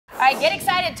right, get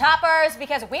excited, toppers,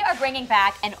 because we are bringing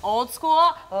back an old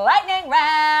school lightning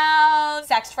round.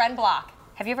 Sext friend block.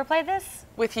 Have you ever played this?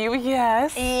 With you,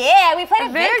 yes. Yeah, we played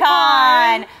at VidCon.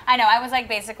 VidCon. I know, I was like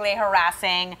basically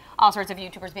harassing all sorts of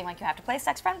YouTubers being like, you have to play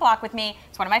Sext friend block with me.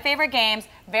 It's one of my favorite games.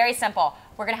 Very simple.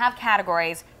 We're gonna have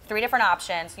categories, 3 different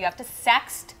options. You have to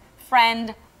sext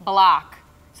friend block.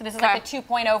 So this is like the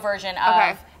 2.0 version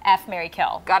of F, Marry,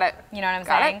 Kill. Got it. You know what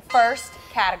I'm saying? First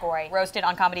category, roasted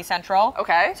on Comedy Central.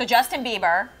 Okay. So Justin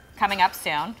Bieber, coming up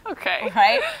soon. Okay.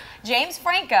 Right? James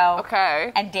Franco.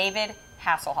 Okay. And David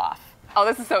Hasselhoff. Oh,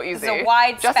 this is so easy. It's a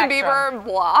wide Justin spectrum. Bieber,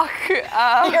 block.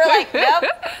 You're like, yep.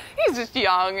 He's just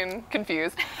young and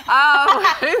confused.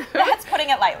 That's putting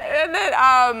it lightly. And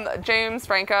then James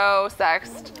Franco,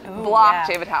 Sext, block,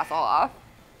 David Hasselhoff.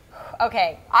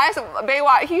 Okay.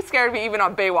 Baywatch, he scared me even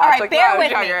on Baywatch. All right, like, bear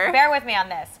when I was with me. younger. Bear with me on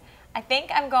this. I think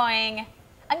I'm gonna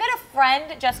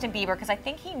friend Justin Bieber because I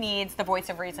think he needs the voice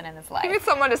of reason in his life. He needs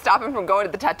someone to stop him from going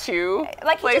to the tattoo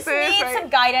places, he just needs some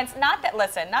guidance. Not that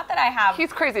I have.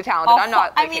 He's crazy talented. I'm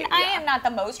not. I mean, I am not the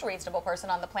most reasonable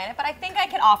person on the planet, but I think I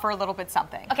can offer a little bit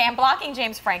something. Okay, I'm blocking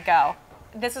James Franco.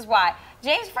 This is why.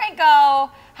 James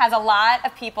Franco has a lot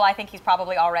of people I think he's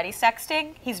probably already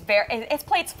sexting. His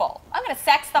plate's full. I'm gonna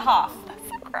sext the Hoff. That's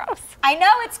so gross. I know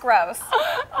it's gross,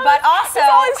 but also it's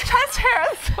all his chest hair.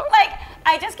 like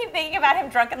I just keep thinking about him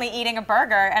drunkenly eating a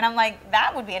burger, and I'm like,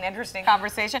 that would be an interesting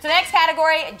conversation. So the next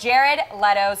category, Jared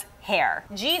Leto's hair.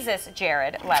 Jesus,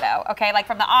 Jared Leto. Okay, like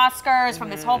from the Oscars, from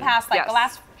this whole past, like the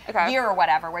last year or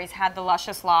whatever, where he's had the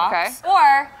luscious locks.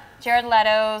 Or Jared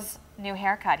Leto's new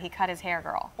haircut. He cut his hair,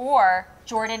 girl. Or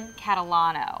Jordan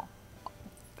Catalano.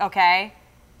 Okay?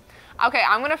 Okay,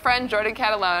 I'm gonna friend Jordan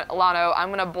Catalano.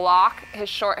 I'm gonna block his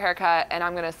short haircut, and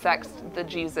I'm gonna sext the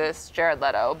Jesus Jared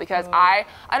Leto because I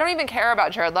don't even care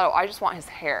about Jared Leto. I just want his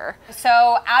hair. So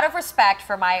out of respect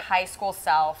for my high school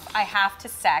self, I have to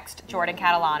sext Jordan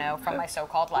Catalano from my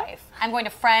so-called life. I'm going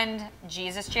to friend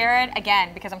Jesus Jared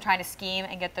again because I'm trying to scheme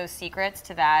and get those secrets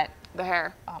to that. The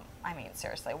hair. I mean,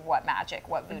 seriously, what magic,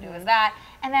 what voodoo is that?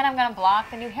 And then I'm gonna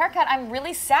block the new haircut. I'm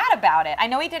really sad about it. I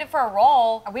know he did it for a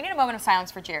role. We need a moment of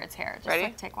silence for Jared's hair. Just Ready?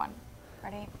 Like, take one.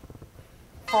 Ready?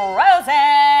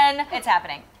 Frozen! It's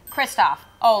happening. Kristoff,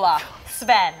 Olaf,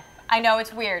 Sven. I know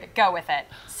it's weird. Go with it.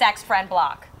 Sext friend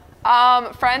block.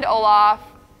 Friend Olaf,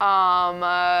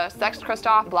 sext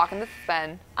Kristoff, blocking the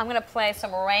Sven. I'm gonna play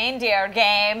some reindeer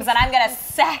games and I'm gonna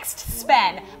sext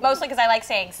Sven. Mostly because I like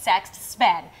saying sext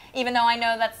Sven, even though I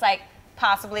know that's like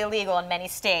possibly illegal in many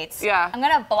states. Yeah. I'm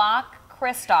gonna block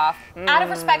Kristoff out of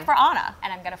respect for Anna,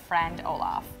 and I'm gonna friend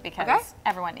Olaf because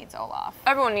everyone needs Olaf.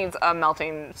 Everyone needs a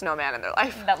melting snowman in their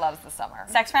life. That loves the summer.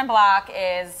 Sext friend block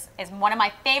is one of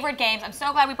my favorite games. I'm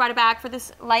so glad we brought it back for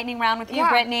this lightning round with you,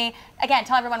 Brittany. Again,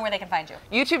 tell everyone where they can find you.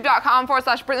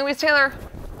 YouTube.com/Brittani Louise Taylor.